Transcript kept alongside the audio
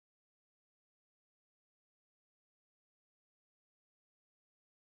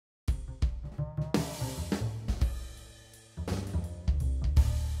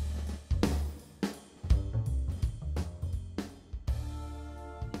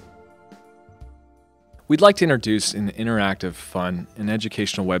We'd like to introduce an interactive, fun, and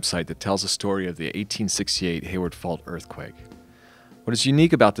educational website that tells the story of the 1868 Hayward Fault earthquake. What is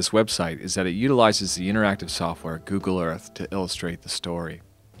unique about this website is that it utilizes the interactive software Google Earth to illustrate the story.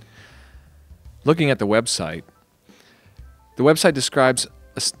 Looking at the website describes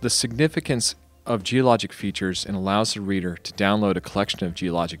the significance of geologic features and allows the reader to download a collection of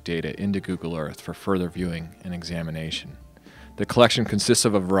geologic data into Google Earth for further viewing and examination. The collection consists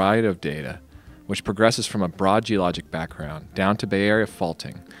of a variety of data, which progresses from a broad geologic background down to Bay Area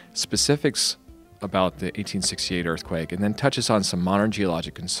faulting, specifics about the 1868 earthquake, and then touches on some modern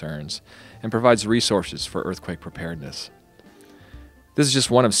geologic concerns and provides resources for earthquake preparedness. This is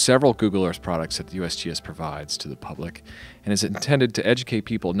just one of several Google Earth products that the USGS provides to the public and is intended to educate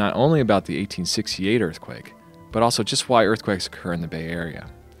people not only about the 1868 earthquake, but also just why earthquakes occur in the Bay Area.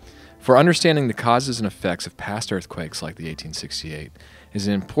 For understanding the causes and effects of past earthquakes like the 1868 is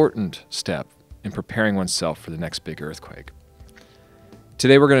an important step in preparing oneself for the next big earthquake.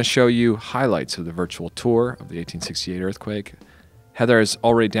 Today we're going to show you highlights of the virtual tour of the 1868 earthquake. Heather has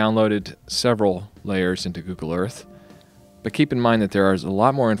already downloaded several layers into Google Earth, but keep in mind that there is a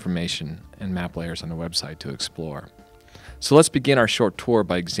lot more information and map layers on the website to explore. So let's begin our short tour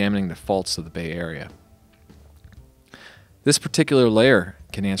by examining the faults of the Bay Area. This particular layer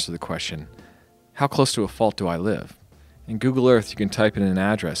can answer the question, how close to a fault do I live? In Google Earth, you can type in an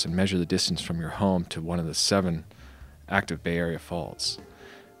address and measure the distance from your home to one of the 7 active Bay Area faults.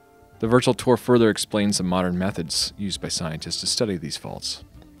 The virtual tour further explains the modern methods used by scientists to study these faults.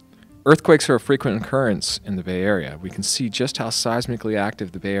 Earthquakes are a frequent occurrence in the Bay Area. We can see just how seismically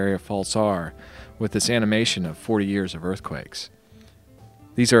active the Bay Area faults are with this animation of 40 years of earthquakes.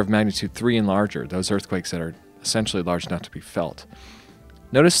 These are of magnitude 3 and larger, those earthquakes that are essentially large enough to be felt.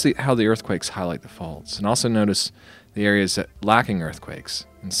 Notice how the earthquakes highlight the faults, and also notice the areas that lacking earthquakes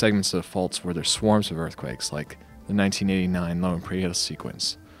and segments of the faults where there's swarms of earthquakes, like the 1989 Loma Prieta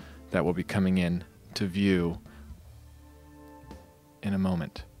sequence that will be coming in to view in a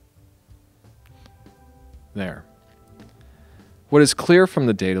moment. There. What is clear from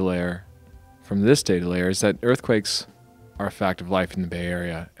the data layer, from this data layer, is that earthquakes are a fact of life in the Bay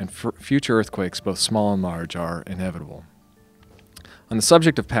Area, and future earthquakes, both small and large, are inevitable. On the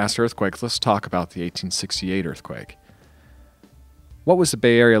subject of past earthquakes, let's talk about the 1868 earthquake. What was the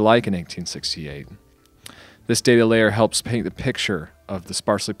Bay Area like in 1868? This data layer helps paint the picture of the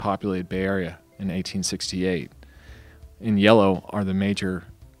sparsely populated Bay Area in 1868. In yellow are the major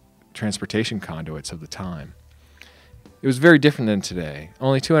transportation conduits of the time. It was very different than today.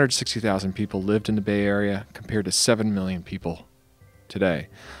 Only 260,000 people lived in the Bay Area compared to 7 million people today.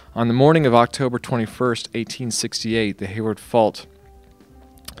 On the morning of October 21st, 1868, the Hayward Fault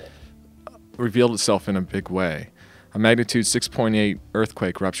revealed itself in a big way. A magnitude 6.8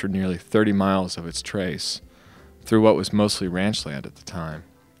 earthquake ruptured nearly 30 miles of its trace through what was mostly ranch land at the time.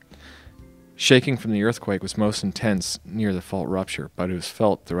 Shaking from the earthquake was most intense near the fault rupture, but it was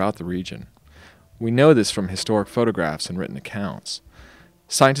felt throughout the region. We know this from historic photographs and written accounts.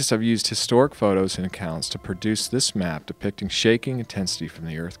 Scientists have used historic photos and accounts to produce this map depicting shaking intensity from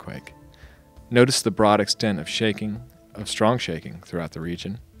the earthquake. Notice the broad extent of shaking, of strong shaking throughout the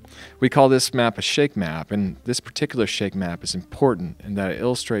region. We call this map a shake map, and this particular shake map is important in that it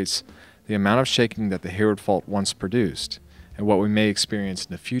illustrates the amount of shaking that the Hayward Fault once produced and what we may experience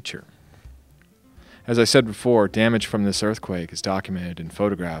in the future. As I said before, damage from this earthquake is documented in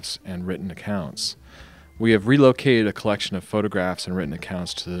photographs and written accounts. We have relocated a collection of photographs and written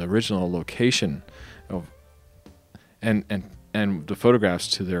accounts to the original location and the photographs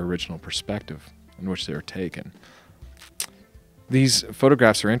to their original perspective in which they were taken. These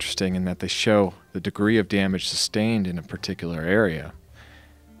photographs are interesting in that they show the degree of damage sustained in a particular area,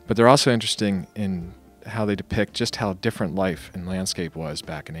 but they're also interesting in how they depict just how different life and landscape was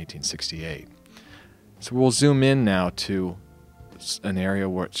back in 1868. So we'll zoom in now to an area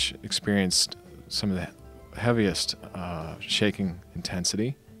which experienced some of the heaviest shaking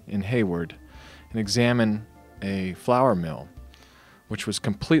intensity in Hayward and examine a flour mill which was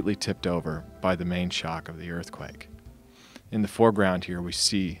completely tipped over by the main shock of the earthquake. In the foreground here we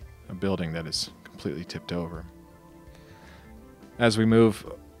see a building that is completely tipped over. As we move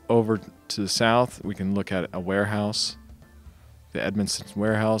over to the south, we can look at a warehouse, the Edmondson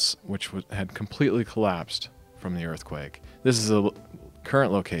warehouse, which had completely collapsed from the earthquake. This is a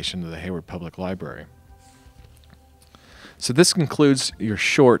current location of the Hayward Public Library. So this concludes your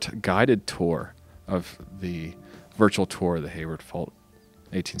short guided tour of the virtual tour of the Hayward Fault,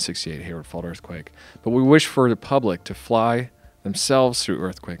 1868 Hayward Fault earthquake. But we wish for the public to fly themselves through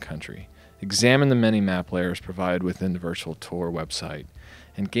earthquake country, examine the many map layers provided within the virtual tour website,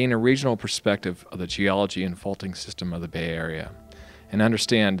 and gain a regional perspective of the geology and faulting system of the Bay Area, and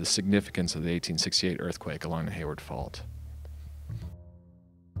understand the significance of the 1868 earthquake along the Hayward Fault.